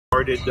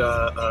guarded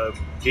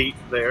gate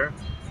there,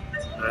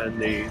 and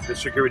the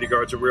security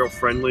guards are real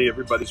friendly.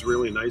 Everybody's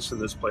really nice in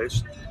this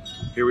place.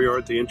 Here we are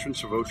at the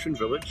entrance of Ocean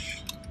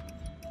Village.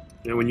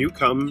 Now when you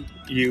come,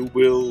 you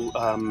will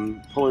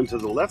pull into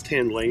the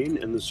left-hand lane,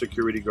 and the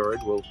security guard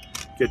will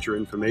get your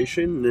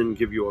information and then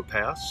give you a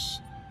pass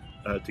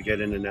to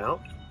get in and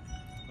out.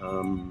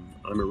 I'm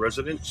a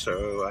resident,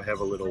 so I have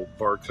a little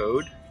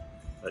barcode.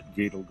 That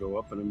gate will go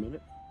up in a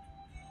minute.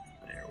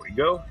 There we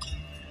go.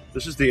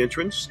 This is the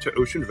entrance to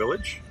Ocean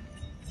Village.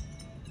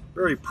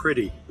 Very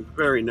pretty,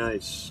 very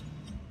nice.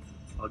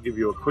 I'll give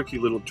you a quickie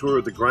little tour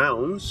of the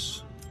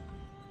grounds.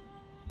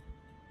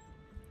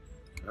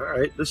 All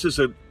right, this is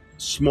a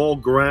small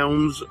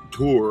grounds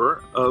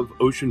tour of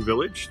Ocean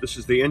Village. This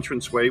is the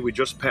entranceway. We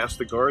just passed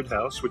the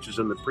guardhouse, which is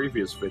in the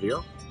previous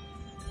video.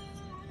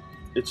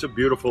 It's a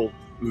beautiful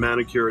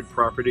manicured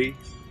property,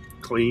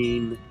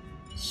 clean,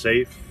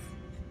 safe,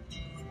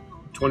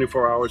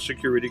 24-hour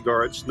security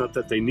guards. Not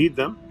that they need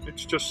them,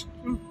 it's just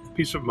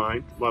peace of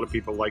mind. A lot of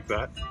people like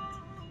that.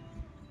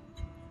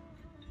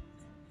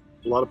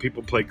 A lot of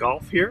people play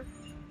golf here,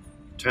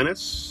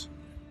 tennis.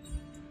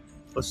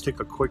 Let's take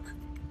a quick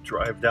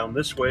drive down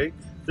this way.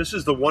 This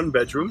is the one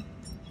bedroom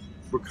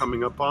we're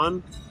coming up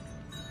on.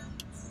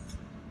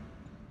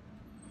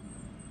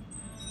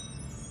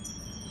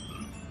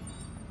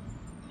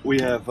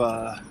 We have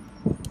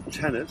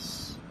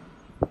tennis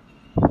over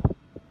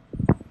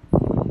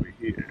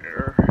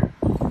here.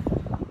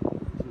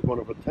 This is one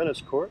of the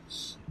tennis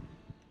courts.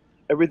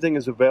 Everything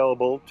is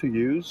available to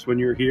use when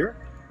you're here.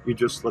 You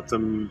just let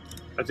them,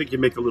 I think you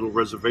make a little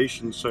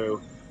reservation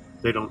so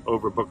they don't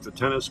overbook the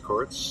tennis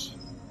courts.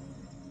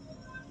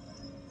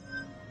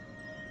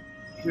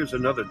 Here's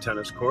another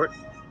tennis court.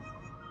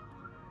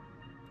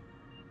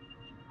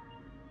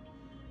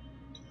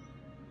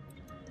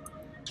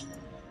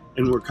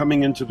 And we're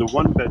coming into the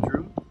one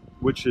bedroom,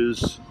 which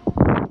is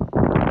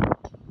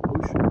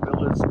Ocean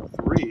Villas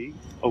 3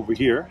 over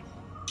here.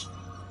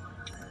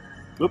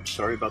 Oops,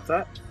 sorry about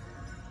that.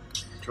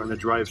 Trying to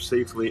drive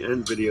safely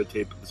and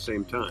videotape at the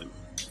same time.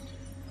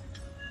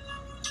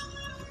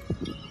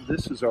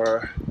 This is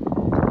our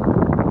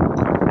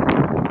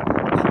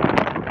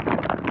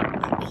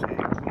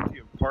plenty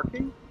of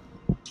parking.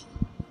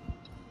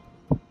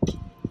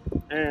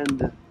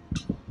 And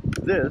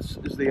this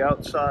is the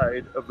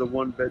outside of the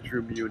one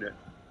bedroom unit.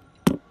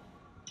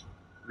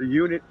 The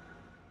unit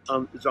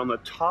is on the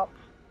top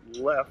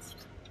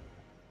left.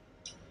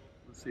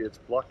 Let's see, it's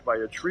blocked by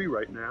a tree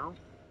right now,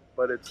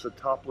 but it's the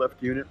top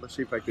left unit. Let's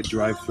see if I could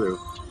drive through.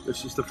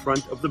 This is the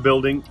front of the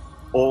building.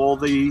 All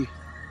the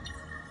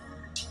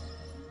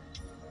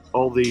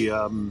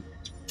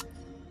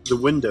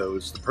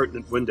windows, the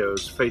pertinent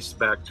windows, face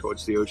back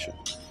towards the ocean.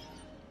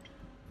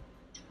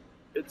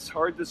 It's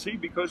hard to see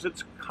because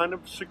it's kind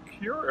of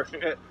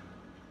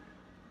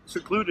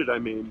secluded, I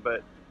mean,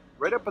 but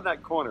right up in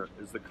that corner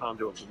is the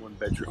condo of the one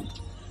bedroom.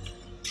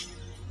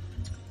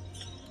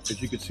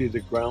 As you can see,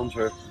 the grounds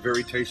are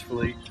very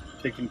tastefully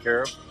taken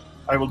care of.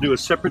 I will do a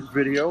separate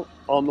video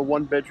on the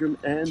one bedroom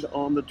and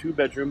on the two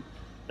bedroom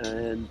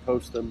and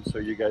post them so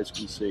you guys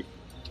can see.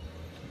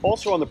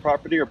 Also on the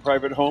property are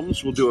private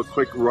homes. We'll do a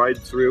quick ride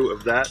through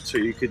of that so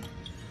you could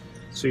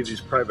see these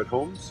private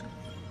homes.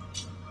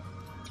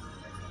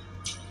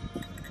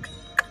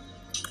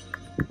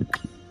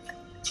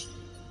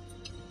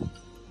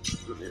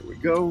 So there we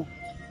go.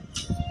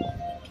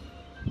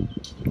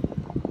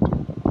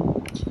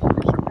 These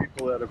are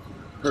people that have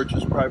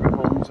purchased private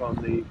homes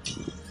on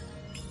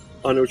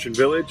Ocean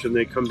Village, and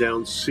they come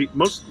down.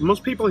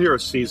 Most people here are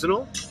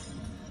seasonal,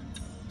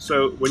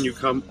 so when you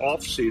come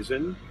off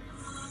season,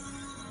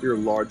 you're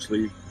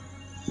largely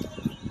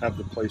have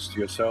the place to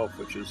yourself,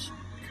 which is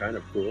kind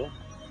of cool.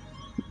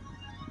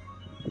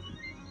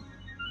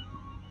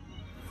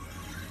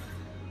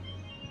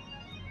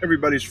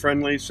 Everybody's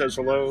friendly, says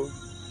hello,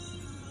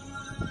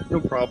 no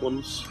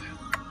problems.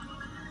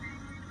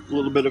 A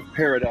little bit of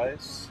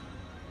paradise.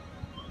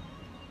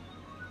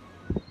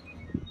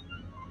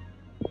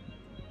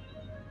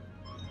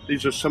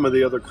 These are some of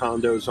the other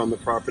condos on the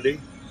property.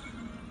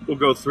 We'll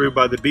go through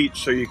by the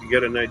beach so you can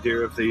get an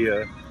idea of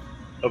the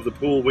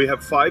pool. We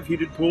have 5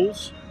 heated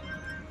pools,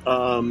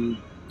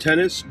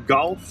 tennis,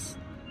 golf,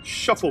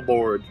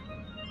 shuffleboard,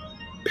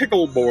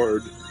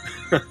 pickleboard.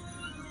 I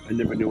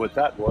never knew what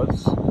that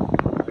was.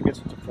 I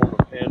guess it's a form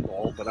of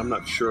handball, but I'm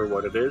not sure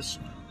what it is.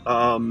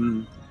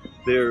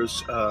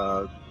 There's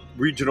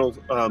regional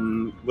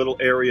little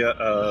area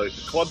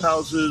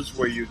clubhouses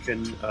where you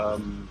can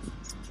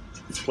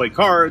play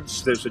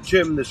cards. There's a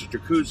gym, there's a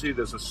jacuzzi,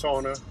 there's a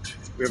sauna.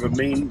 We have a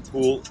main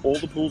pool. All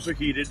the pools are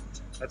heated.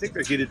 I think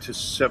they're heated to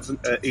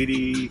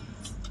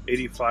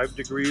 85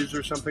 degrees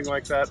or something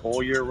like that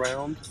all year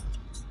round,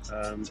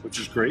 which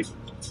is great.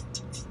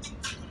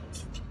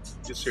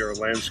 You see our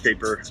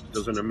landscaper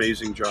does an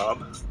amazing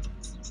job.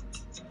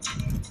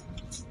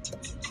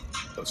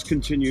 Let's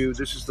continue.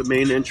 This is the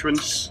main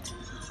entrance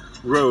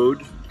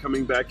road.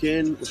 Coming back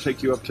in, we'll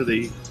take you up to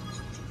the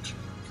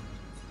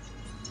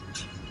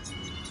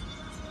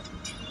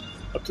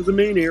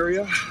main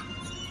area.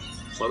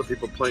 A lot of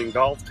people playing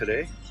golf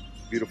today.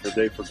 Beautiful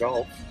day for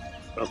golf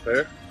out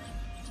there.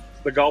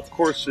 The golf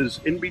course is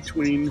in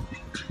between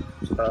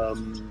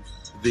some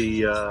of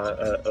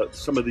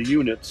the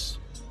units,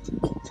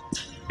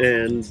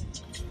 and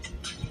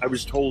I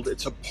was told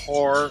it's a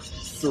par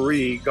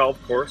 3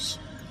 golf course.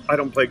 I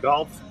don't play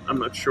golf. I'm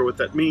not sure what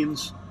that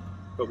means,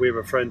 but we have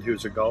a friend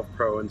who's a golf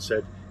pro and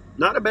said,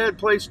 not a bad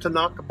place to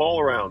knock a ball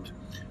around.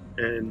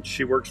 And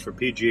she works for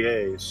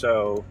PGA,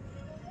 so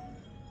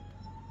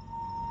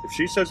if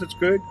she says it's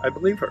good, I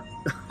believe her.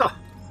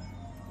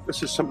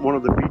 This is one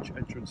of the beach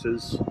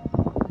entrances.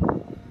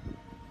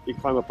 You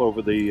climb up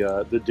over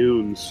the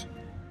dunes.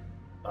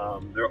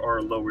 There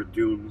are lower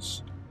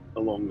dunes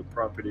along the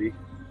property.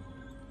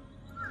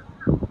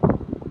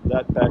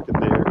 That back in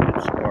there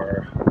is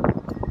our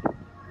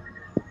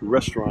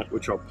restaurant,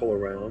 which I'll pull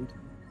around.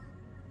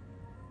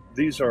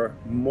 These are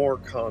more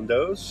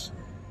condos.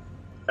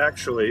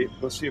 Actually,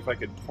 let's see if I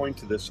can point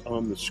to this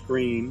on the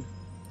screen.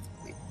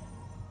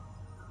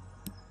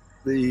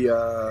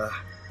 The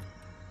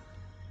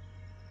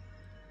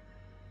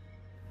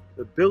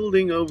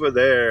building over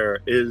there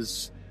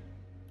is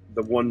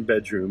the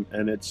 1-bedroom,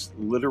 and it's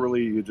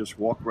literally, you just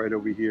walk right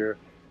over here,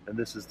 and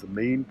this is the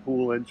main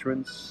pool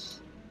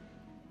entrance.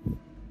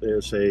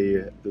 There's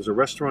a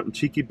restaurant and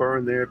tiki bar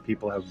in there.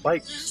 People have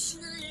bikes.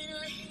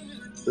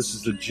 This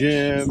is the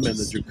gym and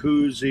the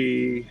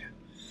jacuzzi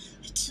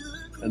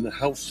and the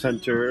health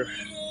center.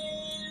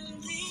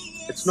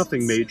 It's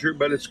nothing major,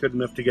 but it's good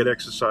enough to get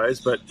exercise.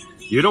 But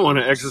you don't want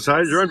to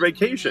exercise, you're on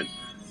vacation.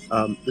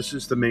 This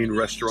is the main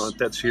restaurant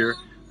that's here.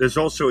 There's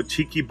also a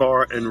tiki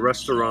bar and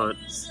restaurant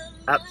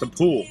at the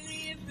pool,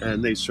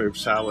 and they serve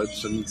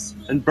salads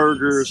and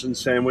burgers and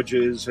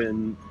sandwiches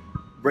and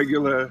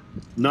regular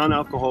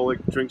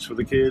non-alcoholic drinks for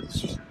the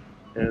kids,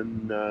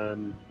 and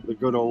the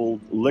good old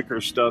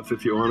liquor stuff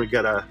if you want to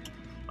get a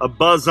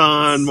buzz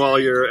on while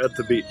you're at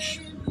the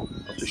beach.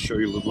 I'll just show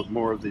you a little bit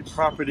more of the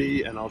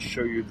property, and I'll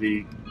show you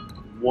the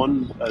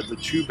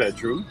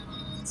 2-bedroom.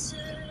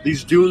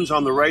 These dunes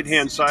on the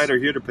right-hand side are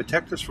here to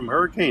protect us from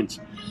hurricanes,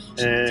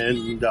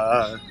 and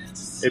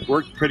it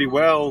worked pretty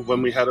well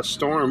when we had a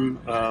storm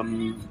a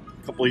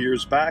couple of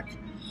years back.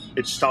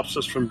 It stops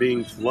us from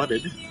being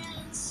flooded,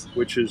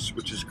 which is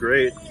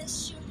great.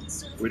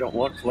 We don't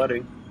want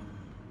flooding.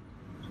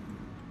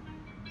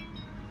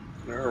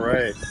 All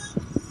right.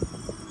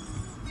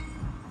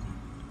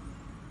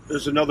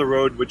 There's another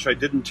road which I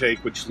didn't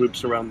take, which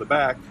loops around the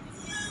back.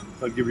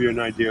 I'll give you an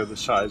idea of the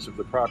size of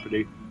the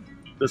property.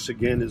 This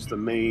again is the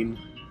main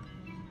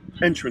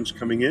entrance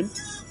coming in.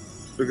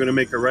 We're going to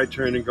make a right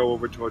turn and go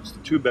over towards the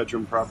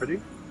 2-bedroom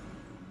property.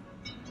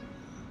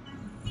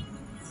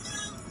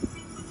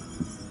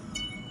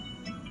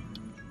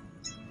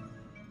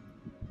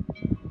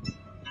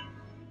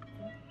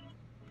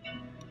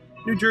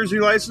 New Jersey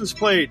license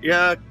plate.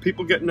 Yeah,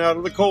 people getting out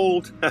of the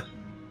cold. All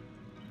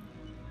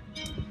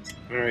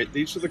right,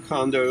 these are the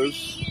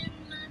condos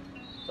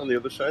on the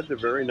other side. They're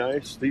very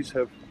nice. These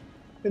have,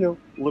 you know,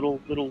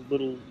 little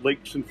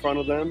lakes in front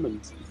of them,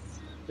 and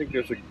I think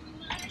there's a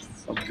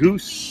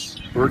goose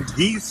or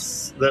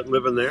geese that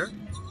live in there.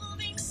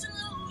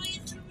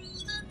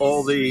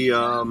 All the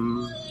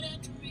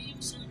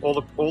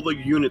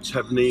units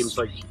have names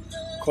like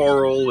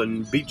Coral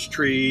and Beech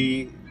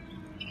Tree.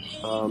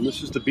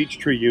 This is the Beech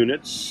Tree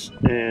units,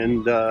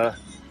 and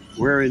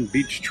we're in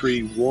Beech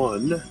Tree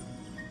 1.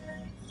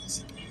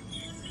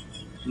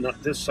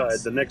 Not this side,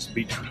 the next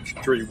Beech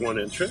Tree 1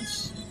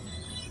 entrance.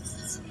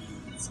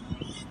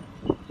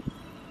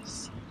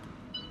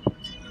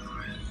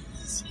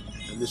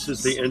 And this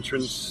is the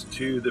entrance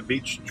to the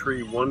Beech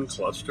Tree 1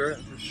 cluster.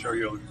 I'll just show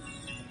you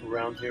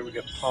around here. We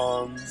got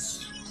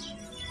ponds.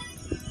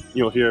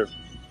 You'll hear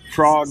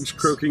frogs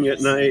croaking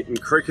at night,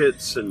 and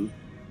crickets, and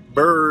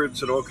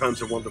birds, and all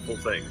kinds of wonderful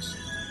things.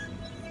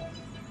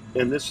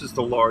 And this is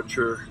the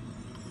larger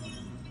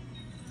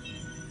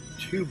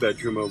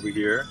 2-bedroom over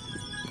here.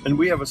 And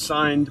we have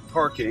assigned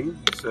parking.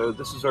 So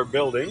this is our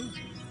building.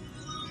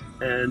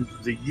 And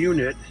the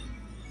unit,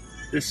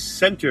 this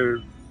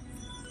center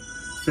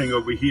thing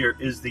over here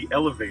is the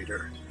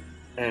elevator.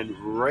 And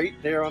right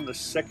there on the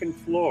 2nd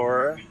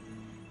floor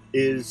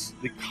is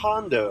the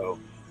condo.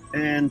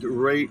 And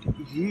right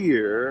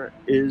here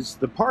is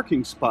the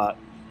parking spot,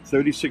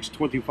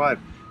 3625.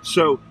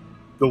 So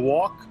the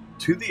walk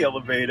to the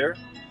elevator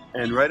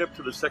and right up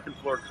to the 2nd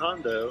floor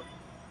condo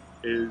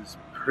is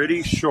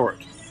pretty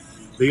short.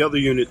 The other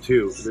unit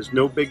too. There's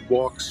no big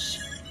walks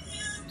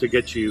to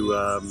get you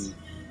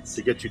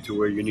to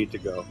where you need to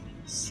go.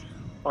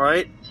 All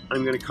right,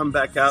 I'm going to come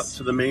back out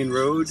to the main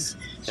road,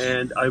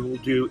 and I will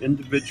do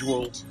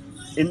individual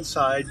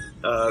inside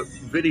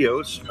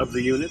videos of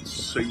the units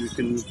so you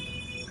can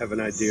have an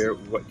idea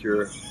of what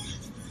you're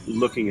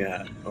looking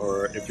at,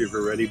 or if you've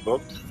already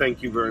booked.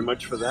 Thank you very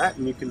much for that,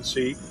 and you can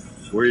see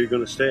where you're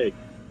going to stay.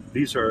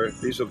 These are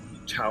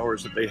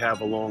towers that they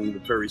have along the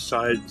very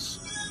sides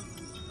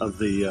of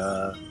the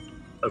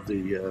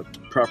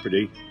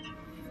property.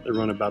 They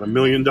run about $1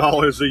 million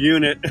a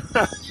unit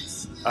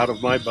out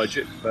of my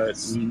budget, but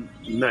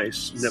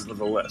nice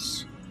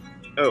nevertheless.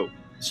 Oh,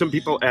 some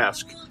people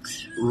ask,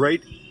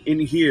 right in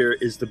here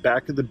is the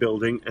back of the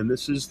building, and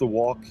this is the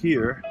walk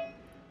here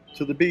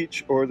to the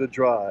beach or the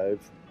drive.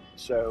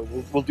 So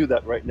we'll do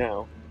that right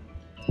now.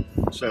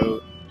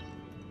 So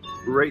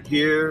right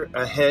here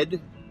ahead,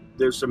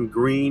 there's some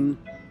green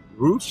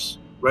roofs.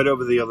 Right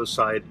over the other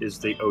side is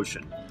the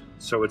ocean.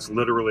 So it's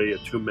literally a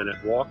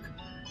 2-minute walk.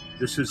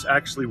 This is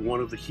actually one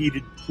of the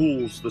heated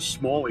pools, the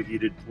smaller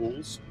heated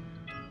pools,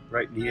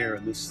 right in here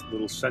in this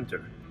little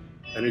center.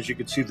 And as you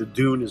can see, the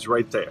dune is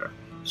right there.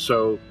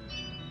 So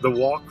the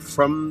walk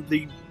from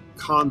the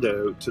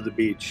condo to the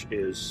beach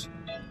is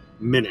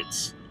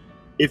minutes.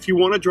 If you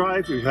want to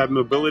drive, you have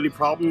mobility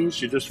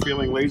problems, you're just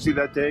feeling lazy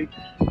that day,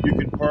 you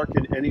can park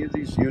in any of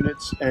these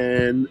units,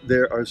 and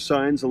there are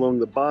signs along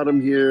the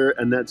bottom here,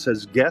 and that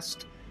says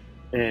guest,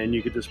 and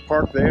you can just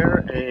park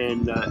there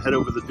and head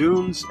over the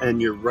dunes, and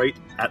you're right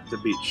at the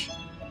beach.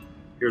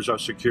 Here's our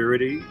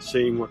security,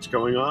 seeing what's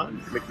going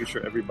on, making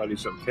sure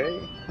everybody's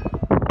okay.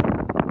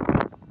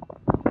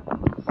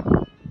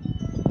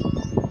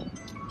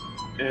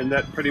 And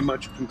that pretty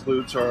much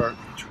concludes our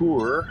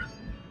tour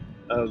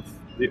of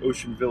the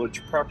Ocean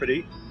Village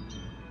property.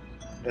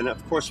 And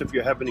of course, if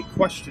you have any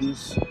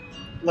questions,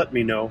 let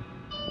me know.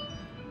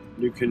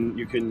 You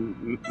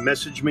can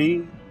message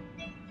me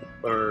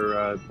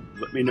or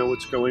let me know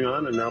what's going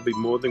on, and I'll be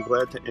more than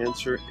glad to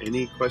answer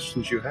any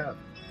questions you have.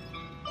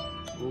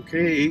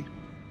 Okay,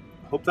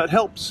 hope that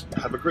helps.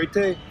 Have a great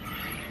day.